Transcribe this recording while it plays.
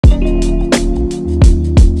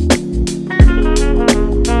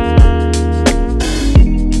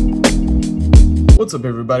What's up,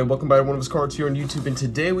 everybody? Welcome back to One of Us Cards here on YouTube, and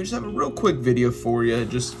today we just have a real quick video for you.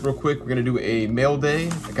 Just real quick, we're gonna do a mail day.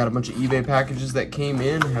 I got a bunch of eBay packages that came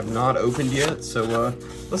in, have not opened yet, so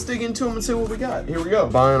let's dig into them and see what we got. Here we go.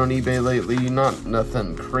 Buying on eBay lately,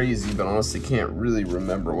 nothing crazy, but honestly can't really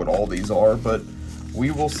remember what all these are, but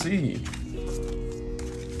we will see.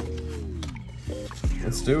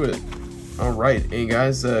 Let's do it. All right, hey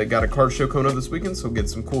guys, got a card show coming up this weekend, so we'll get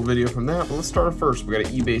some cool video from that. But let's start first. We got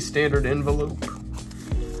an eBay standard envelope.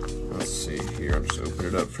 Let's see here. I'm just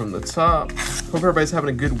opening it up from the top. Hope everybody's having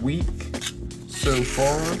a good week so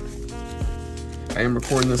far. I am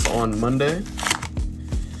recording this on Monday.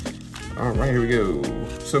 All right, here we go.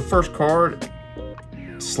 So first card,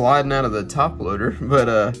 sliding out of the top loader,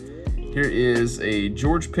 but here is a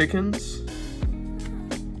George Pickens.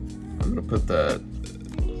 I'm gonna put that.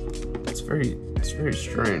 It's very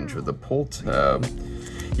strange with the pull tab.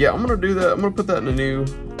 Yeah, I'm gonna do that. I'm gonna put that in a new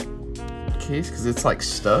case because it's like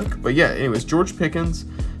stuck. But yeah, anyways, George Pickens,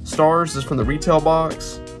 Stars is from the retail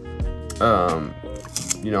box.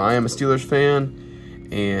 You know, I am a Steelers fan,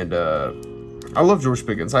 and I love George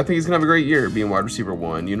Pickens. I think he's gonna have a great year being wide receiver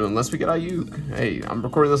 1. You know, unless we get Ayuk. Hey, I'm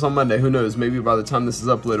recording this on Monday. Who knows? Maybe by the time this is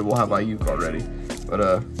uploaded, we'll have Ayuk already.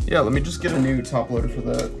 But yeah, let me just get a new top loader for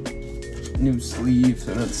that. New sleeve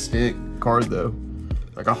and a stick. Card though,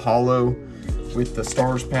 like a hollow with the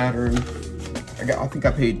stars pattern. I think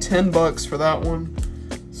I paid $10 for that one,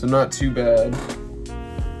 so not too bad.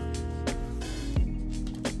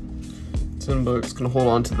 $10, gonna hold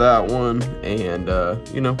on to that one, and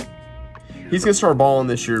you know, he's gonna start balling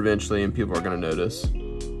this year eventually, and people are gonna notice.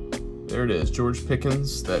 There it is, George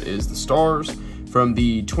Pickens. That is the Stars from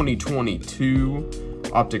the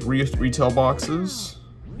 2022 Optic retail boxes.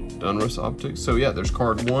 Donruss Optics. So yeah, there's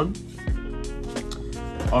card 1.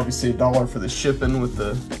 Obviously $1 for the shipping with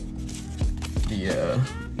the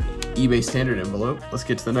eBay standard envelope. Let's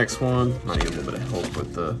get to the next one. Might need a little bit of help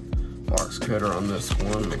with the box cutter on this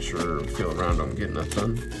one. Make sure I feel around don't get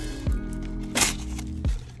nothing.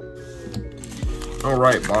 All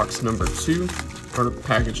right, box number 2, or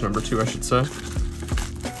package number 2, I should say.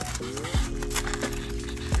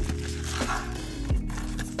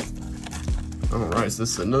 All right, so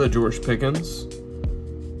this is another George Pickens.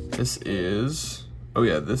 This is, oh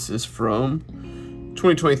yeah, this is from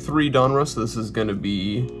 2023 Donruss. So this is gonna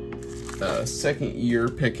be second year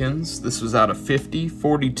Pickens. This was out of 50,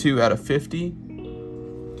 42 out of 50.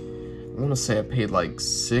 I wanna say I paid like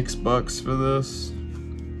 $6 for this.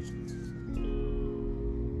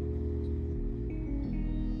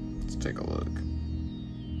 Let's take a look.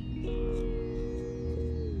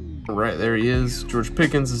 Right, there he is, George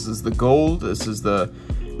Pickens. This is the gold. This is the,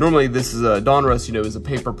 normally this is a Donruss, you know, is a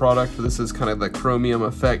paper product, but this is kind of the chromium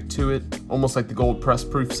effect to it, almost like the gold press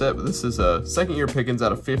proof set. But this is a second year Pickens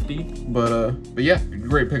out of 50. But yeah,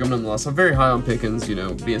 great pick 'em nonetheless. I'm very high on Pickens. You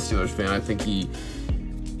know, being a Steelers fan, I think he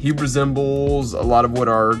resembles a lot of what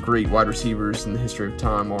our great wide receivers in the history of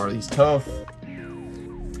time are. He's tough,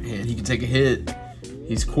 and he can take a hit.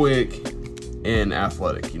 He's quick and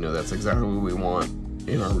athletic. You know, that's exactly what we want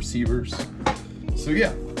in our receivers. So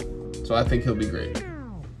yeah, so I think he'll be great.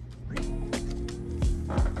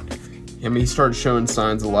 I mean, he started showing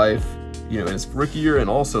signs of life, you know, in his rookie year and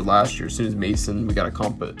also last year. As soon as Mason, we got a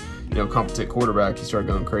competent quarterback, he started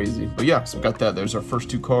going crazy. But yeah, so we got that. There's our first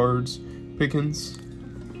 2 cards, Pickens.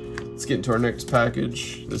 Let's get into our next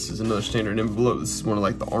package. This is another standard envelope. This is one of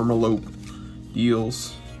like the Armalope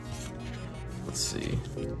deals. Let's see.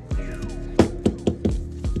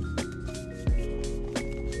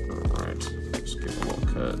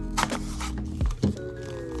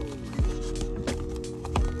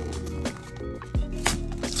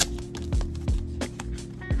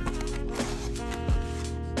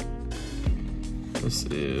 This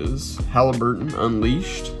is Halliburton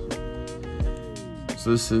Unleashed.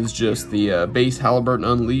 So this is just the base Halliburton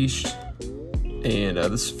Unleashed, and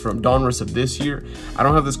this is from Donruss of this year. I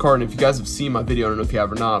don't have this card, and if you guys have seen my video, I don't know if you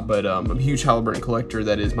have or not, but I'm a huge Halliburton collector.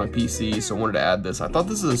 That is my PC, so I wanted to add this. I thought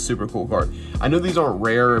this is a super cool card. I know these aren't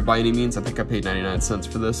rare by any means. I think I paid 99 cents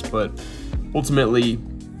for this, but ultimately,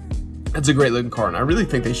 it's a great looking card, and I really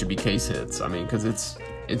think they should be case hits. I mean, because it's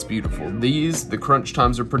beautiful. The crunch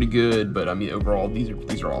times are pretty good, but I mean, overall,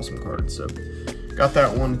 these are awesome cards. So got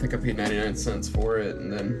that one. I think I paid 99 cents for it, and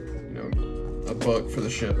then, you know, $1 for the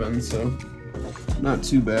shipping, so not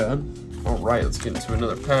too bad. All right, let's get into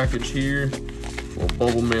another package here. A little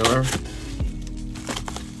bubble mailer.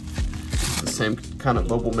 It's the same kind of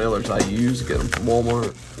bubble mailers I use. Get them from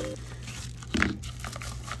Walmart.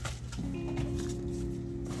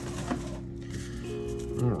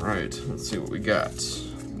 All right, let's see what we got.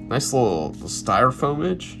 Nice little styrofoam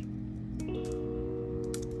edge.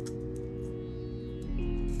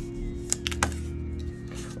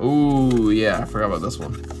 Oh, yeah, I forgot about this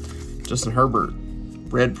one. Justin Herbert,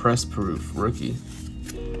 red press proof rookie.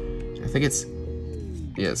 I think it's,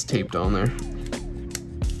 yeah, it's taped on there.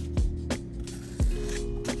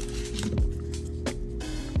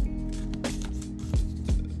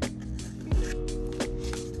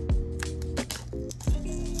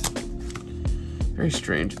 Very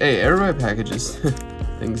strange. Hey, everybody packages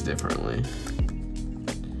things differently.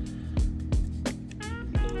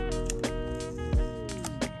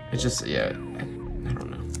 It's just, yeah, I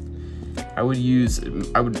don't know. I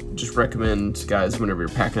would just recommend, guys, whenever you're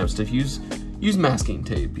packing up stuff, use masking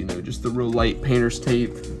tape, you know, just the real light painter's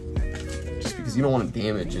tape, just because you don't want to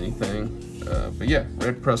damage anything. But yeah,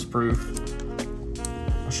 red press proof.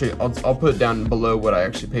 I'll show you, I'll put down below what I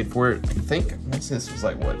actually paid for it. I think this was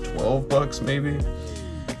like, what, 12 bucks maybe?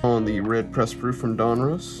 On the red press proof from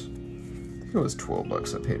Donruss. I think it was 12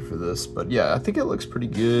 bucks I paid for this, but yeah, I think it looks pretty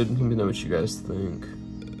good. Let me know what you guys think.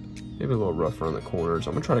 Maybe a little rough around the corners.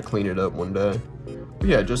 I'm gonna try to clean it up one day. But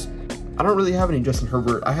yeah, I don't really have any Justin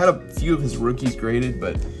Herbert. I had a few of his rookies graded,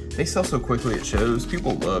 but they sell so quickly it shows.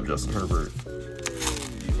 People love Justin Herbert.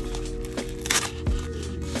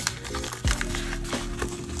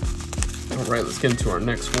 All right, let's get into our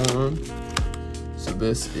next one. So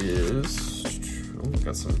this is, oh,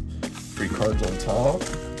 got some free cards on top.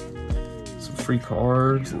 Some free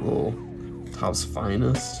cards, a little Topps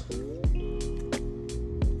Finest.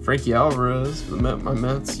 Frankie Alvarez, my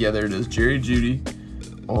Mets. Yeah, there it is. Jerry Jeudy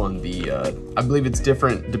on the, I believe it's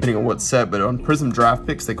different depending on what set, but on Prism Draft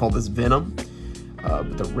Picks, they call this Venom.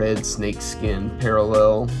 With the red snake skin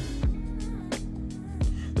parallel.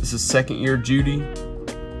 This is second year Jeudy.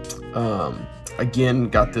 Again,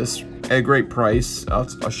 got this at a great price. I'll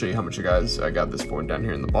show you how much I got this for down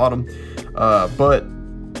here in the bottom. But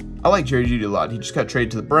I like Jerry Jeudy a lot. He just got traded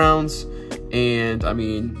to the Browns, and I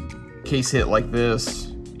mean, case hit like this,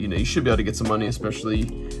 you know, you should be able to get some money, especially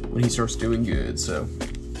when he starts doing good. So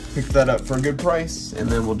pick that up for a good price, and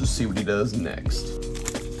then we'll just see what he does next.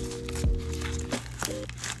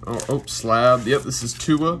 Oh, slab. Yep, this is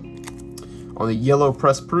Tua on the yellow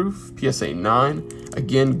press proof, PSA 9.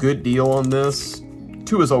 Again, good deal on this.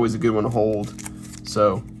 Tua's always a good one to hold.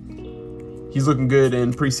 So he's looking good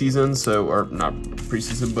in preseason, so, or not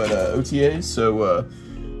preseason, but OTAs. So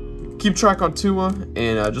keep track on Tua,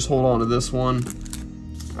 and just hold on to this one.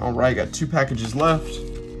 All right, got 2 packages left.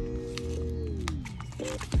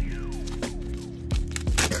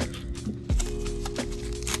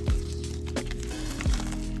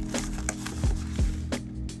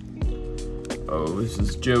 Oh, this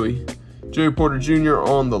is Joey Porter Jr.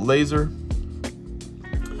 on the laser.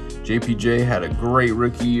 JPJ had a great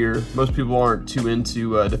rookie year. Most people aren't too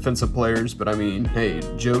into defensive players, but I mean, hey,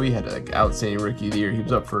 Joey had an outstanding rookie of the year. He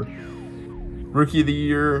was up for Rookie of the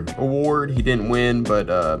Year award. He didn't win, but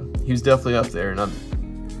he was definitely up there, and I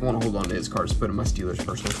want to hold on to his cards to put in my Steelers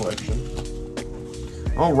personal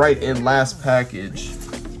collection. All right, and last package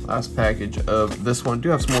of this one. I do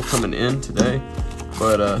have some more coming in today,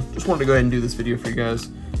 but just wanted to go ahead and do this video for you guys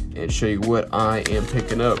and show you what I am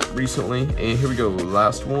picking up recently. And here we go,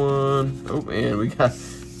 last one. Oh, and we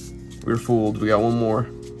were fooled. We got one more.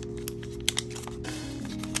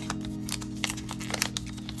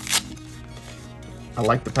 I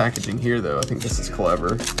like the packaging here, though. I think this is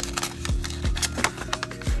clever.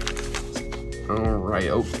 All right,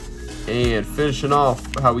 oh, and finishing off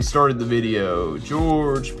how we started the video,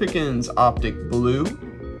 George Pickens Optic Blue.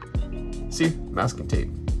 See, masking tape.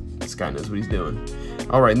 This guy knows what he's doing.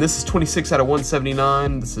 All right, and this is 26 out of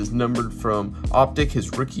 179. This is numbered from Optic,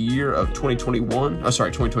 his rookie year of 2021. Oh,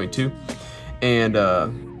 sorry, 2022. And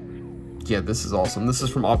yeah, this is awesome. This is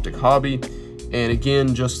from Optic Hobby. And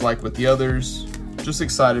again, just like with the others, just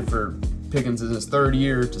excited for Pickens in his 3rd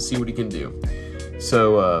year to see what he can do.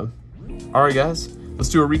 So, all right, guys, let's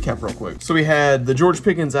do a recap real quick. So we had the George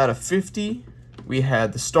Pickens out of 50. We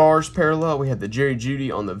had the Stars parallel. We had the Jerry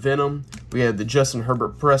Jeudy on the Venom. We had the Justin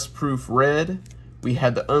Herbert Press Proof Red. We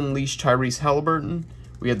had the Unleashed Tyrese Halliburton.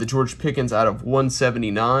 We had the George Pickens out of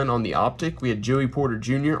 179 on the Optic. We had Joey Porter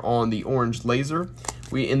Jr. on the Orange Laser.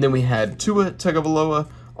 And then we had Tua Tagovailoa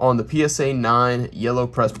on the PSA 9 yellow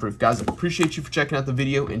press proof. Guys, I appreciate you for checking out the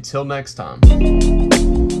video. Until next time.